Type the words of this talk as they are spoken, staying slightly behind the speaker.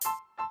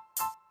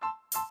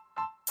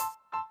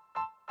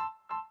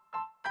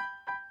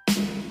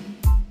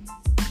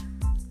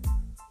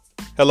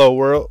Hello,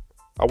 world.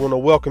 I want to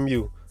welcome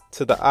you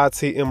to the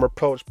ITM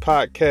Approach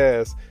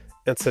podcast.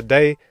 And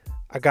today,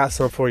 I got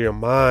something for your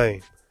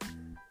mind.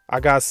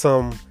 I got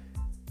some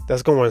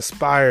that's going to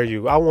inspire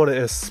you. I want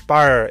to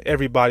inspire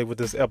everybody with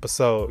this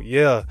episode.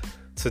 Yeah,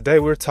 today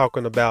we're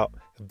talking about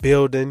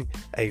building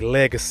a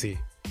legacy.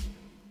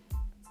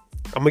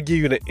 I'm going to give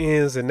you the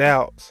ins and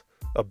outs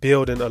of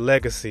building a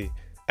legacy.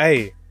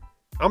 Hey,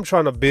 I'm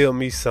trying to build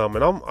me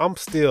something. I'm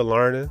still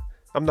learning.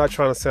 I'm not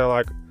trying to sound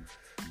like,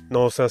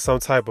 some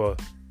type of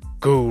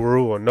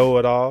guru or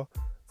know-it-all.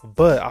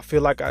 But I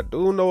feel like I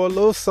do know a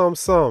little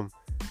something.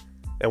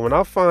 And when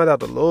I find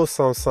out a little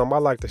something, I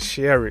like to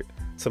share it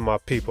to my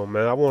people,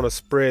 man. I want to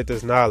spread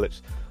this knowledge.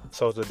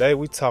 So today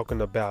we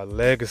talking about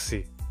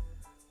legacy.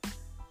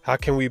 How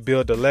can we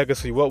build a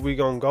legacy? What we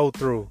gonna go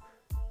through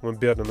when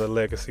building a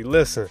legacy?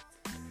 Listen,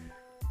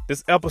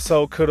 this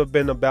episode could have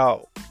been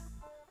about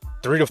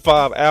 3 to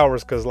 5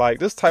 hours, because like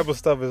this type of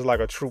stuff is like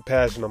a true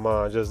passion of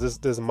mine. Just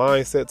this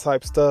mindset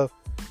type stuff.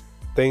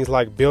 Things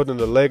like building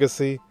a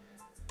legacy,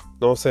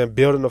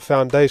 building a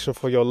foundation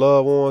for your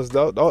loved ones.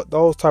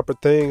 Those type of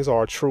things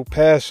are a true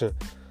passion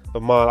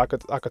of mine. I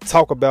could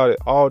talk about it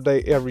all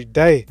day, every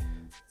day.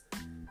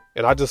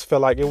 And I just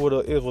felt like it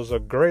was a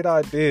great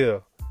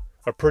idea,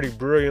 a pretty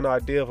brilliant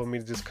idea for me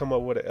to just come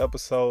up with an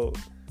episode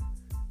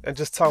and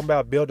just talk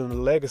about building a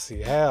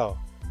legacy. How?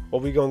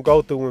 What we gonna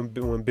go through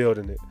when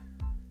building it?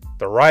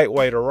 The right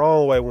way, the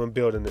wrong way when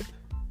building it.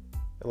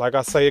 And like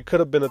I say, it could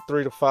have been a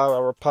 3 to 5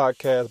 hour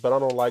podcast, but I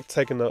don't like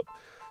taking up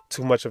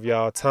too much of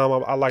y'all time.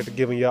 I like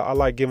giving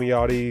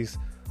y'all these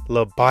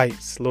little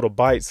bites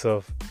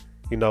of,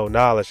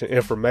 knowledge and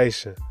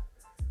information.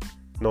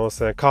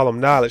 Call them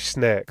knowledge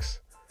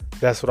snacks.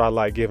 That's what I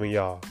like giving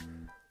y'all.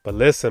 But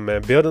listen,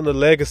 man, building a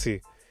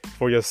legacy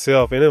for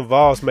yourself, it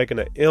involves making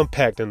an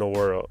impact in the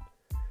world,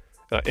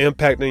 an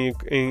impact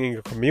in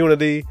your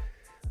community,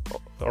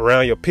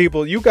 around your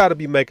people. You got to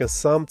be making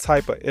some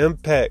type of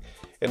impact.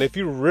 And if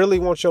you really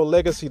want your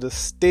legacy to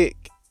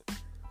stick,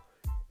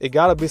 it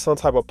got to be some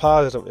type of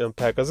positive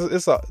impact. Because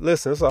it's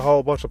a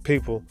whole bunch of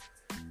people.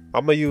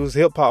 I'm going to use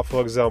hip hop, for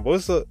example.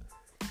 It's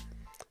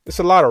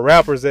a lot of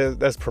rappers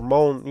that's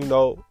promoting,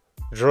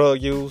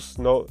 drug use,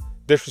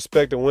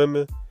 disrespecting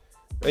women.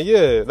 And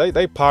yeah,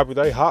 they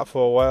popular, they hot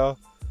for a while.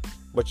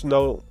 But,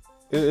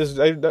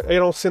 they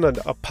don't send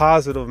a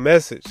positive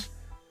message.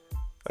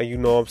 And you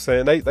know what I'm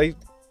saying?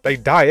 They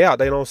die out.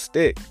 They don't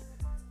stick.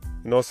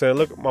 You know what I'm saying?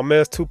 Look, my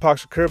man's Tupac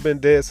Shakur been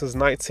dead since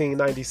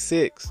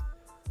 1996.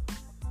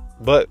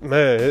 But,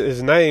 man,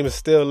 his name is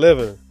still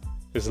living.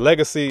 His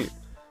legacy,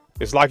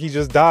 it's like he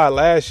just died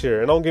last year.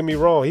 And don't get me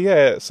wrong, he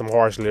had some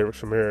harsh lyrics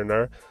from here and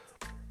there.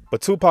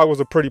 But Tupac was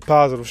a pretty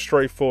positive,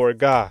 straightforward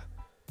guy.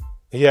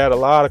 He had a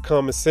lot of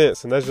common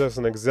sense, and that's just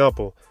an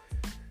example.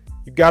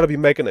 You got to be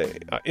making an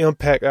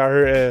impact out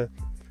here, and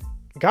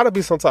you got to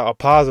be some type of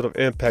positive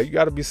impact. You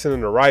got to be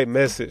sending the right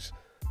message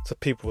to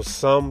people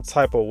some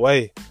type of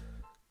way.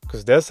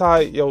 Because that's how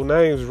your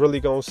name's really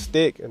going to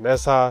stick. And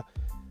that's how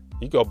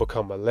you going to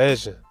become a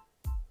legend.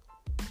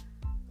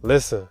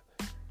 Listen,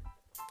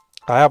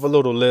 I have a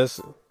little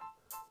list.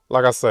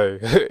 Like I say,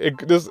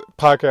 this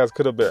podcast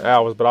could have been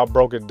hours, but I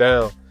broke it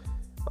down.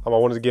 I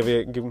wanted to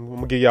I'm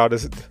going to give y'all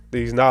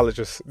these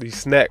knowledges, these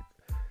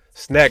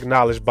snack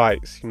knowledge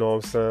bites. You know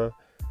what I'm saying?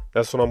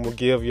 That's what I'm going to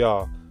give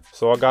y'all.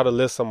 So I got a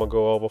list I'm going to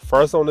go over.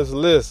 First on this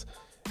list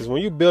is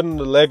when you're building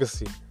a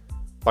legacy.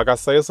 Like I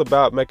say, it's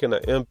about making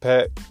an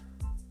impact,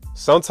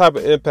 some type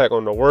of impact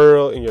on the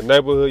world, in your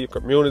neighborhood, your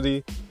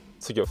community,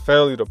 to your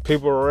family, the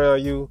people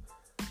around you.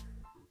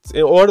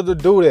 In order to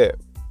do that,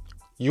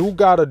 you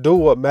got to do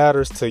what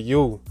matters to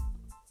you.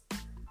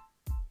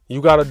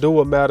 You got to do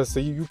what matters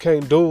to you. You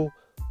can't do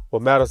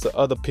what matters to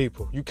other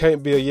people. You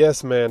can't be a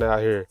yes man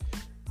out here.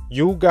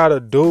 You got to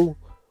do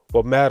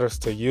what matters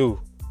to you.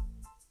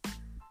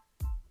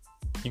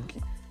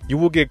 You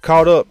will get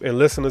caught up in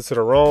listening to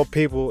the wrong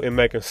people and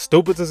making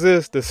stupid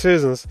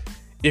decisions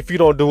if you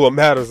don't do what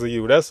matters to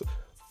you. That's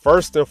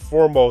first and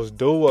foremost.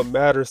 Do what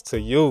matters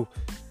to you.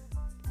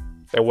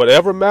 And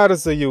whatever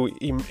matters to you,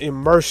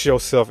 immerse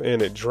yourself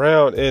in it.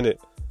 Drown in it.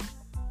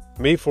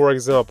 Me, for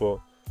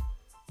example,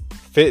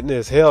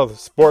 fitness, health,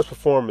 sports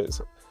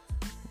performance,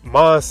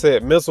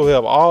 mindset, mental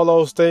health, all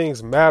those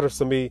things matter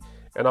to me.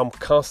 And I'm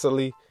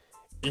constantly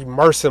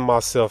immersing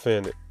myself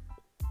in it.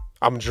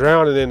 I'm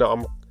drowning in it.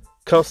 I'm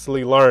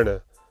constantly learning.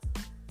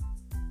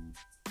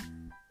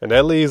 And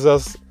that leads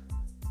us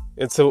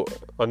into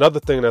another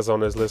thing that's on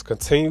this list.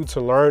 Continue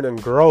to learn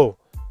and grow.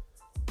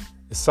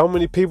 There's so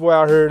many people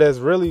out here that's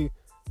really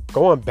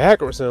going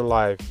backwards in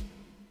life.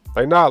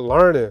 They're not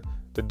learning.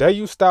 The day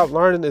you stop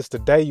learning is the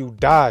day you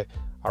die.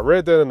 I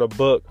read that in a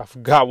book. I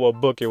forgot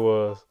what book it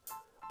was.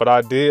 But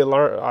I did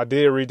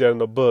read that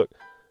in a book.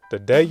 The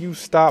day you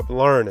stop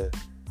learning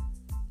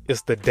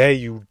is the day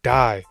you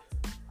die.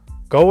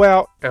 Go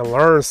out and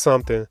learn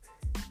something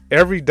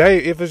every day.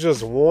 If it's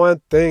just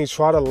one thing,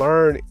 try to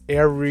learn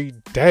every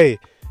day.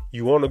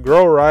 You want to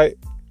grow, right?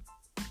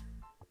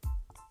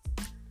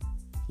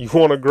 You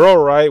want to grow,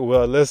 right?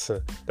 Well,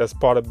 listen, that's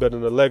part of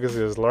building a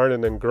legacy, is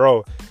learning and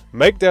grow.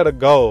 Make that a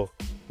goal.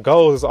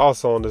 Goals is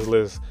also on this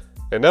list.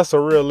 And that's a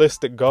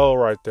realistic goal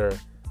right there.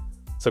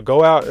 To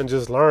go out and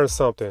just learn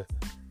something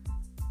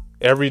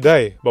every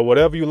day. But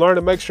whatever you learn,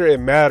 to make sure it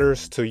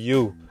matters to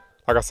you.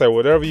 Like I said,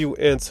 whatever you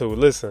into,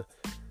 listen,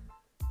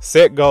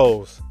 set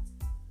goals.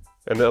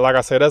 And then, like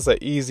I said, that's an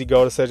easy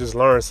goal to say, just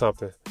learn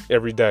something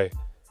every day.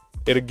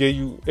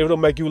 It'll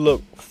make you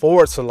look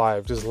forward to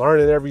life. Just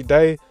learning every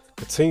day,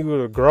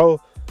 continue to grow.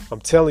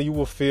 I'm telling you,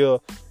 will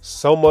feel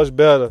so much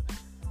better.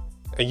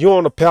 And you're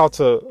on the path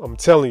to, I'm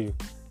telling you,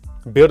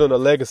 building a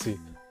legacy.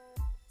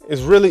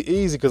 It's really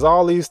easy because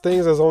all these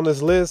things that's on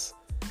this list,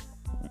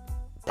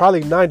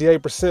 probably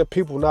 98%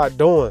 people not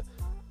doing.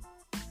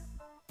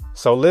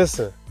 So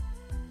listen,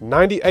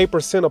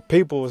 98% of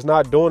people is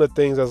not doing the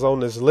things that's on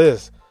this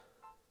list.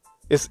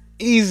 It's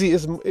easy.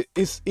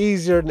 It's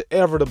easier than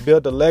ever to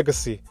build a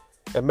legacy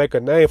and make a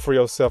name for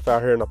yourself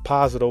out here in a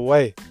positive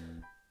way.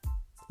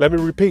 Let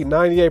me repeat,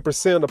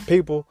 98% of the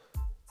people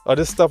of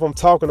this stuff I'm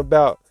talking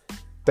about,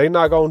 they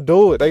not gonna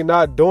do it. They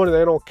not doing it.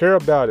 They don't care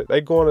about it. They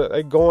going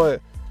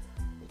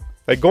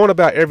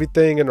about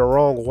everything in the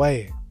wrong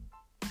way.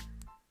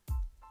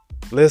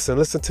 Listen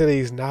to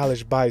these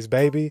knowledge bites,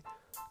 baby.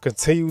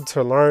 Continue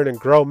to learn and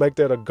grow. Make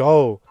that a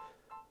goal.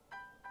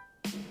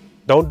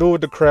 Don't do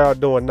what the crowd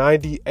doing.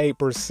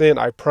 98%,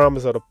 I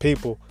promise, of the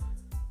people,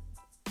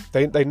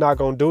 they not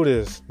gonna do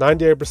this.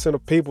 98%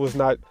 of people is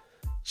not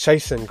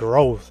chasing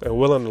growth and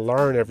willing to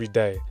learn every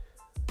day.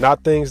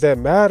 Not things that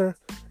matter.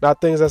 Not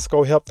things that's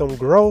gonna help them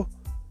grow.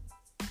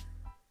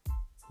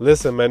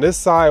 Listen, man, this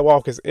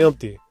sidewalk is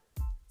empty.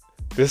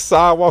 This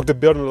sidewalk to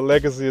building a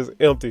legacy is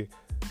empty.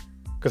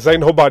 Because ain't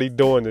nobody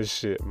doing this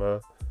shit,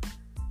 man.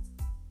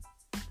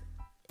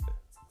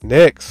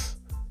 Next,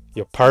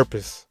 your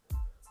purpose.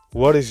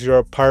 What is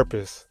your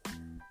purpose?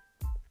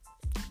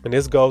 And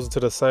this goes into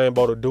the same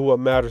boat of do what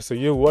matters to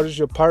you. What is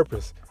your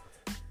purpose?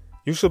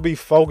 You should be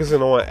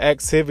focusing on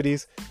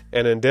activities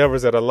and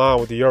endeavors that align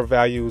with your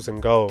values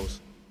and goals.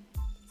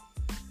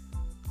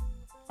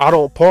 I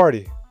don't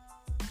party.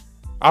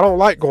 I don't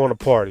like going to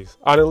parties.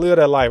 I didn't live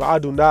that life. I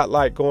do not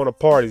like going to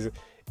parties.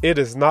 It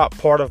is not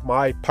part of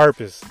my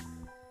purpose.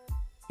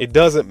 It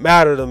doesn't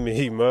matter to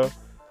me, man.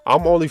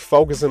 I'm only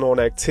focusing on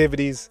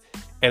activities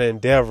and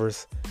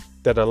endeavors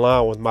that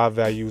align with my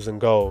values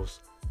and goals.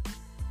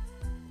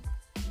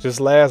 Just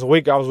last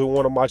week, I was with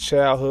one of my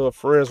childhood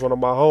friends, one of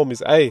my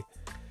homies. Hey,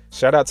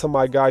 shout out to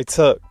my guy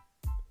Tuck.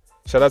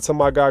 Shout out to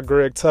my guy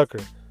Greg Tucker.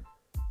 You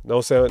know what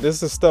I'm saying?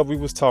 This is stuff we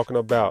was talking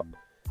about.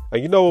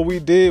 And you know what we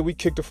did? We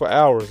kicked it for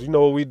hours. You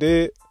know what we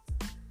did?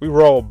 We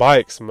rode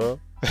bikes, man.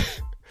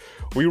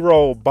 We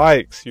rode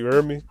bikes, you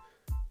hear me?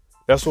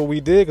 That's what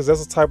we did, because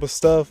that's the type of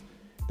stuff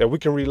that we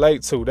can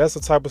relate to. That's the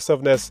type of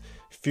stuff that's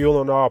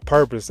fueling our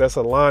purpose. That's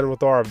aligning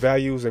with our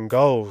values and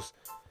goals.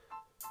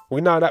 We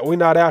not out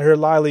here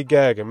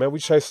lollygagging, man. We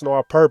chasing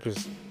our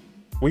purpose.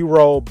 We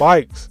rode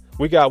bikes.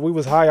 We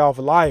was high off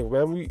life,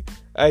 man.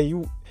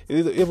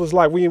 It was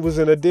like we was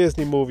in a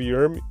Disney movie, you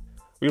hear me?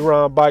 We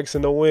ride bikes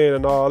in the wind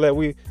and all that.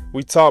 We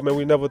talk, man.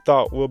 We never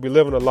thought we'll be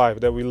living the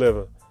life that we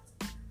living.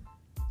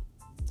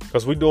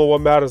 Because we doing what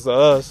matters to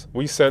us.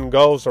 We setting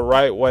goals the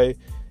right way.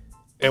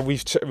 And we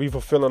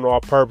fulfilling our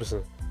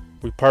purposes.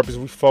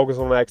 We focus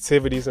on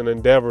activities and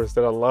endeavors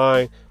that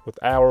align with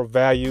our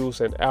values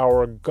and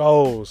our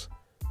goals.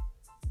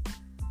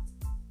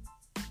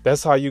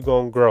 That's how you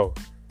gonna grow.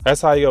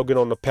 That's how you gonna get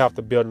on the path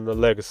to building a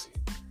legacy.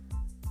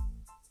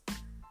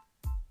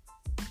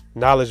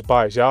 Knowledge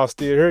bites. Y'all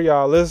still here?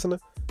 Y'all listening?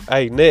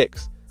 Hey,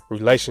 next,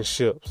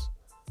 relationships.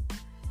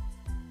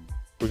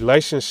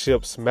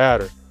 Relationships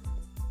matter.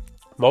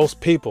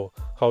 Most people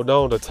hold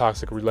on to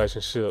toxic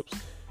relationships.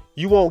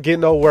 You won't get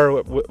nowhere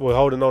with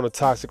holding on to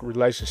toxic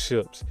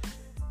relationships.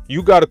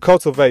 You got to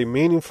cultivate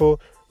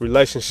meaningful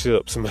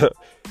relationships, man.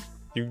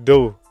 You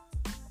do.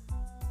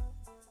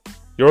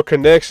 Your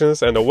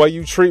connections and the way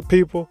you treat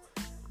people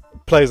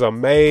plays a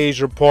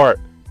major part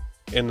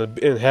in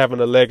having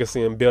a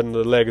legacy and building a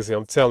legacy.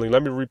 I'm telling you.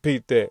 Let me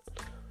repeat that.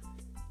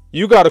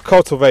 You got to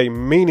cultivate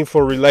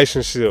meaningful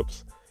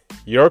relationships.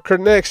 Your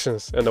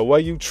connections and the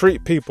way you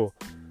treat people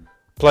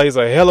plays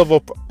a hell of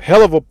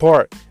a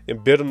part in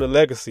building the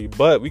legacy.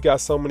 But we got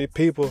so many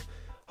people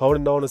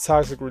holding on to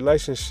toxic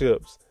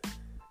relationships.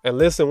 And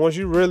listen, once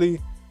you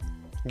really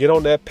get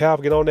on that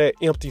path, get on that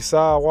empty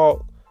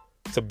sidewalk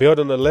to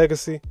building a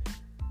legacy,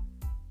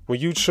 when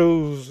you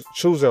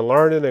choosing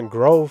learning and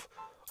growth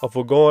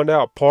over going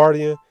out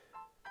partying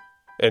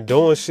and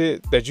doing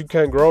shit that you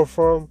can't grow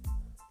from,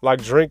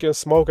 like drinking,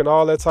 smoking,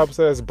 all that type of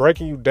stuff that's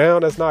breaking you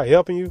down, that's not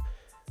helping you,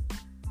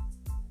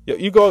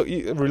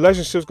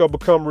 relationships gonna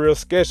become real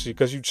sketchy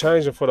because you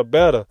changing for the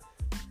better.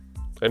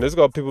 And there's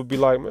gonna people be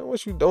like, man,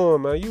 what you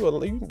doing, man?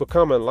 You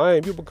becoming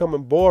lame. You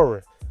becoming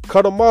boring.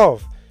 Cut them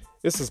off.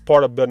 This is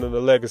part of building a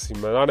legacy,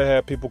 man. I done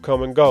had people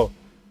come and go,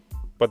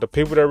 but the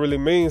people that really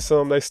mean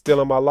something, they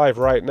still in my life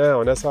right now,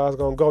 and that's how it's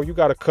gonna go. You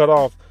gotta cut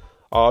off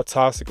all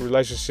toxic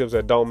relationships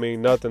that don't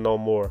mean nothing no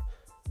more.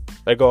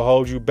 They go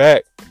hold you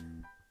back.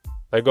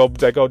 They go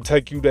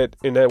take you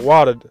in that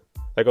water.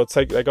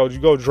 You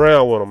go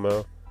drown with them,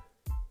 man.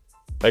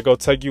 They go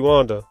take you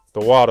under the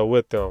water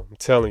with them. I'm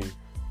telling you.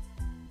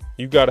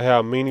 You got to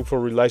have meaningful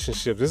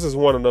relationships. This is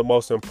one of the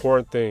most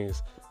important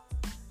things.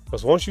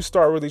 Because once you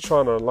start really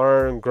trying to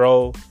learn,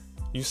 grow,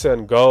 you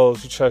setting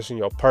goals, you chasing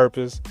your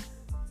purpose,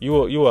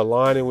 you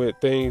aligning with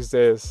things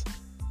that's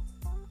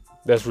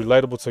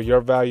relatable to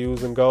your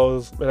values and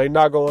goals, and they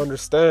not going to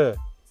understand.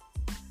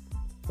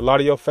 A lot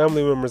of your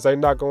family members, they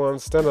not going to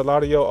understand. A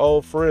lot of your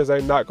old friends,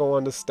 they not going to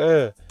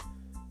understand.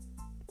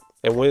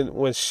 And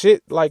when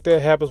shit like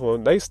that happens,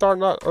 when they start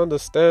not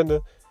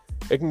understanding,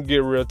 it can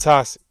get real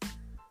toxic.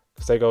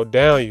 Because they go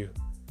down you.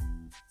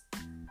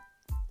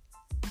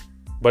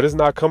 But it's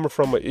not coming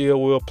from an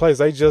ill will place.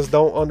 They just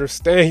don't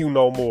understand you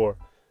no more.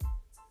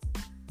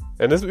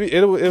 And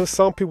it was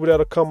some people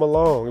that'll come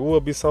along. It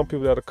will be some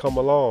people that'll come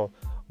along.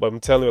 But I'm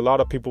telling you, a lot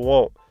of people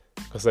won't.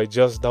 Because they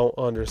just don't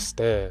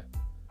understand.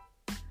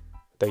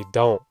 They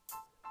don't.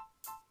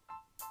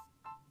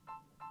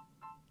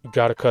 You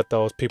gotta cut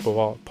those people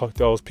off. Puck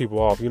those people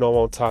off. You don't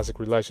want toxic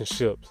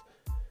relationships.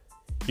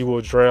 You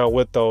will drown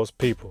with those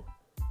people.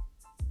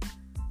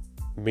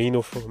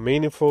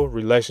 Meaningful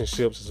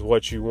relationships is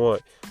what you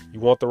want. You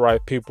want the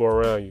right people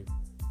around you.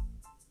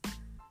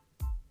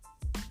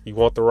 You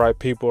want the right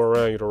people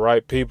around you. The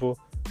right people,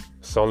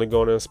 it's only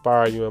going to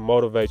inspire you and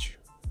motivate you.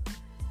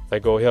 They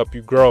go help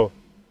you grow.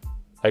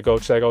 They go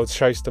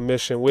chase the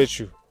mission with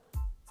you.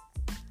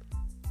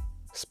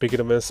 Speaking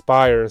of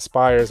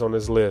inspires on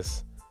this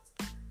list.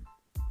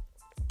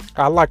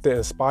 I like to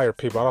inspire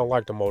people. I don't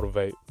like to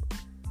motivate.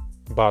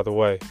 By the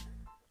way,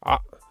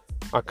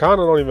 I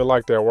kind of don't even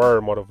like that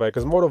word motivate,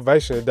 because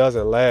motivation, it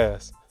doesn't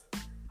last.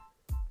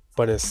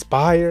 But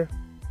inspire,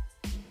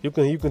 you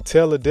can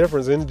tell the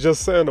difference in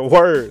just saying the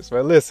words.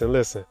 Man,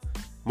 listen.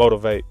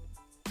 Motivate,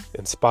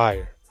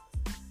 inspire.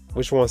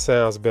 Which one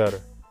sounds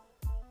better?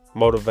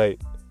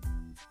 Motivate,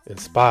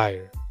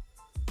 inspire.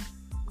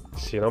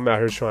 Shit, I'm out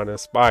here trying to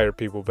inspire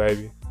people,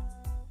 baby.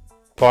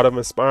 Part of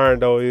inspiring,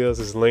 though,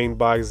 is leading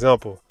by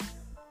example.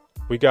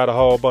 We got a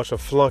whole bunch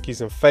of flunkies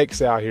and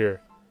fakes out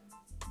here.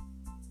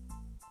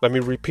 Let me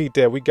repeat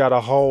that. We got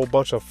a whole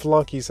bunch of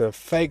flunkies and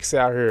fakes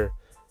out here.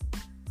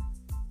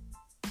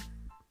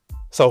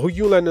 So who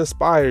you letting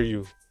inspire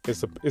you?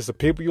 Is the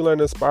people you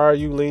letting inspire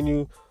you, lean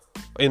you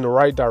in the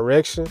right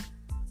direction?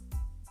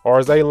 Or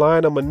is they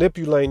lying and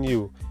manipulating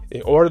you?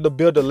 In order to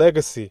build a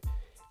legacy,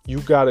 you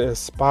got to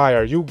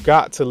inspire. You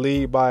got to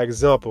lead by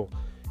example.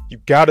 You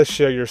got to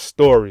share your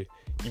story.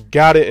 You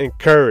got to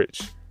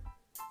encourage.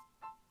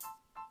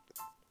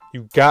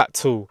 You got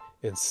to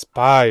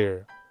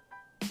inspire.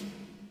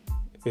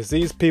 Is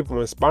these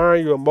people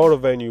inspiring you or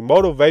motivating you?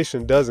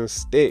 Motivation doesn't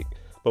stick.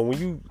 But when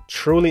you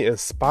truly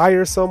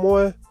inspire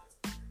someone,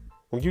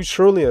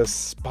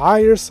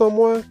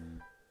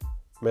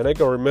 man, they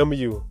gonna remember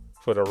you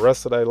for the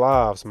rest of their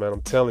lives, man.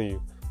 I'm telling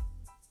you.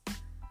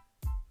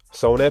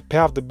 So on that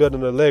path to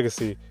building a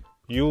legacy,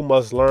 you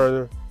must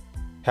learn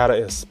how to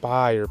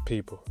inspire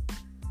people,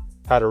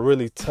 how to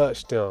really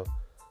touch them.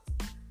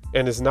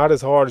 And it's not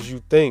as hard as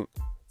you think.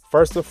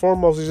 First and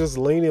foremost, is just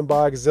leading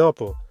by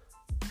example.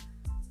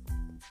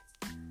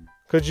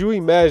 Could you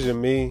imagine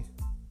me?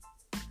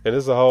 And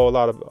there's a whole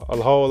lot of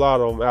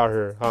them out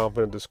here, how I'm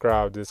going to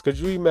describe this. Could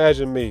you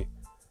imagine me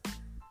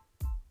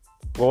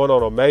going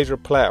on a major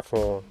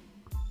platform,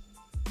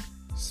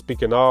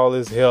 speaking all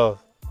this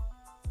health,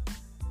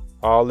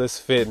 all this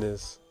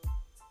fitness,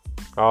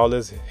 all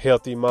this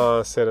healthy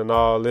mindset and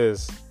all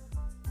this?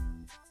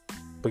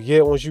 But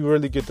yet, once you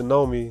really get to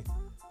know me,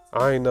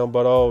 I ain't nothing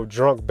but an old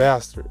drunk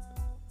bastard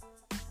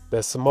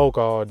that smoke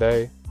all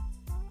day,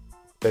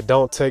 that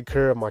don't take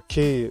care of my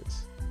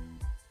kids,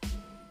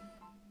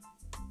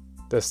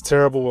 that's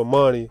terrible with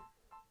money,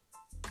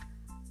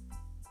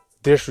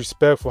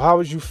 disrespectful. How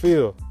would you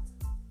feel?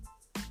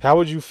 How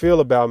would you feel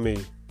about me?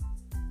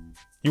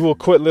 You will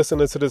quit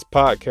listening to this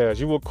podcast.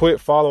 You will quit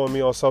following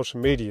me on social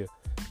media.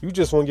 You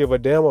just won't give a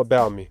damn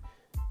about me.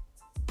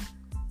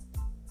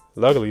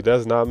 Luckily,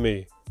 that's not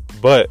me.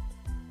 But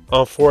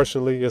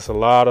unfortunately, it's a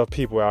lot of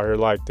people out here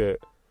like that.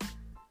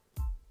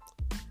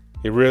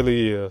 It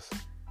really is.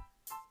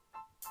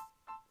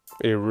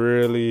 It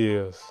really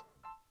is.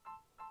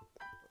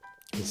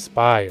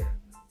 Inspire.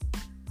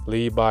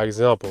 Lead by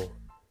example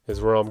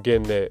is where I'm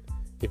getting at.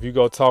 If you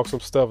go talk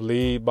some stuff,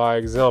 lead by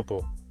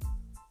example.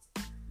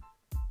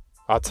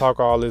 I talk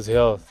all this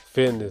health,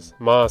 fitness,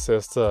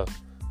 mindset stuff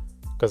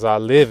because I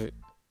live it.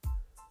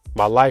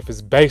 My life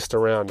is based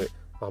around it.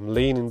 I'm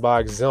leading by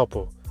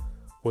example.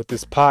 With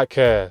this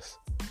podcast,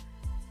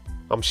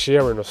 I'm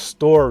sharing a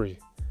story.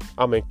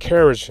 I'm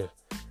encouraging.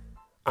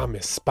 I'm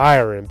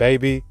inspiring,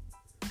 baby.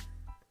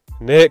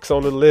 Next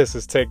on the list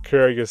is take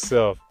care of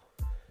yourself.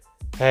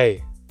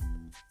 Hey,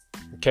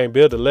 you can't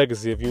build a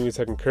legacy if you ain't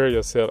taking care of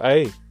yourself.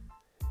 Hey,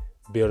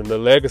 building a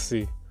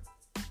legacy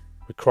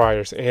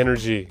requires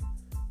energy,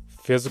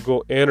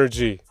 physical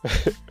energy.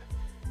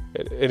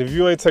 And if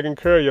you ain't taking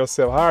care of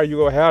yourself, how are you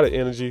going to have the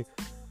energy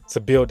to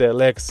build that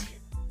legacy?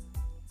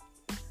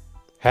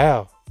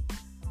 How?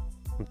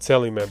 I'm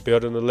telling you, man,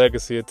 building a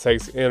legacy, it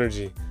takes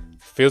energy,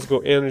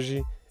 physical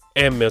energy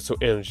and mental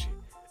energy.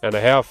 And to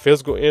have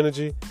physical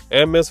energy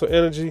and mental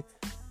energy,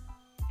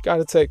 you got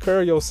to take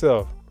care of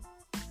yourself.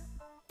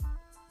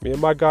 Me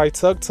and my guy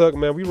Tuk,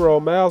 man, we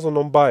rode miles on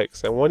them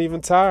bikes and weren't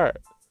even tired.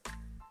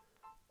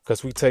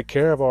 Because we take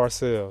care of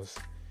ourselves.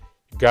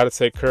 You got to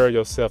take care of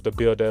yourself to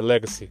build that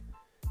legacy.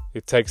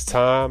 It takes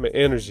time and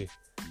energy.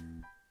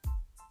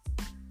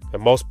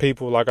 And most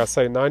people, like I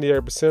say,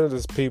 98% of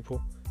these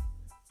people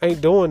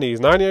ain't doing these.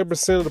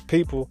 98% of the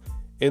people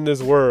in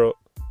this world,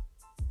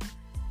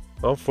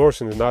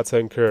 unfortunately, not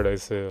taking care of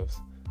themselves.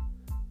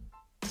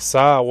 The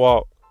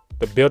sidewalk,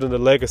 the building the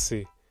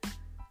legacy,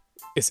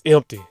 it's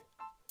empty.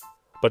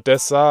 But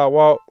that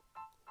sidewalk,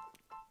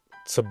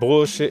 it's a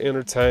bullshit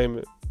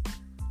entertainment,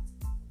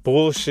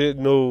 bullshit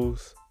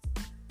news,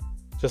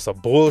 just a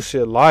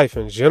bullshit life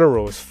in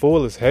general. It's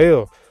full as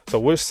hell. So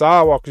which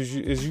sidewalk is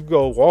you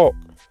go walk?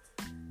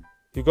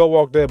 You go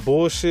walk that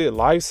bullshit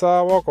life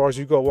sidewalk, or is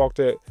you go walk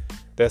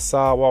that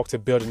sidewalk to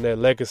building that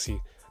legacy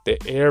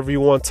that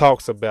everyone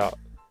talks about,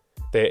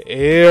 that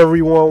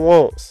everyone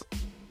wants?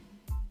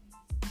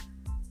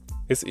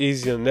 It's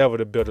easier than ever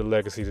to build a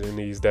legacy in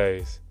these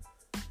days,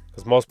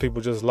 because most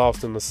people just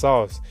lost in the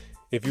sauce.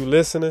 If you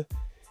listen to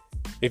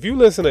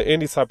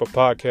any type of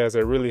podcast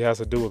that really has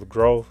to do with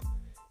growth,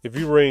 if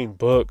you read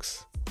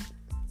books,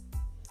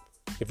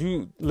 if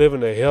you live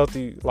in a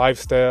healthy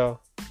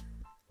lifestyle,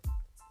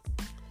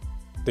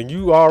 then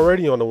you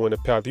already on the winning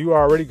path. You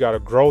already got a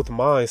growth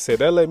mindset.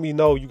 That let me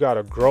know you got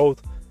a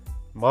growth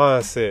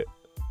mindset.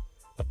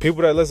 The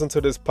people that listen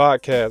to this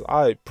podcast,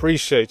 I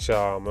appreciate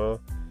y'all, man,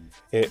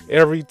 in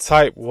every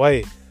type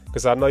way,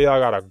 because I know y'all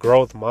got a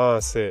growth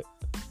mindset.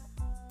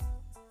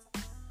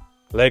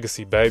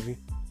 Legacy, baby.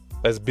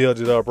 Let's build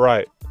it up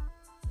right.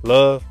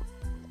 Love,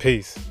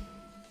 peace.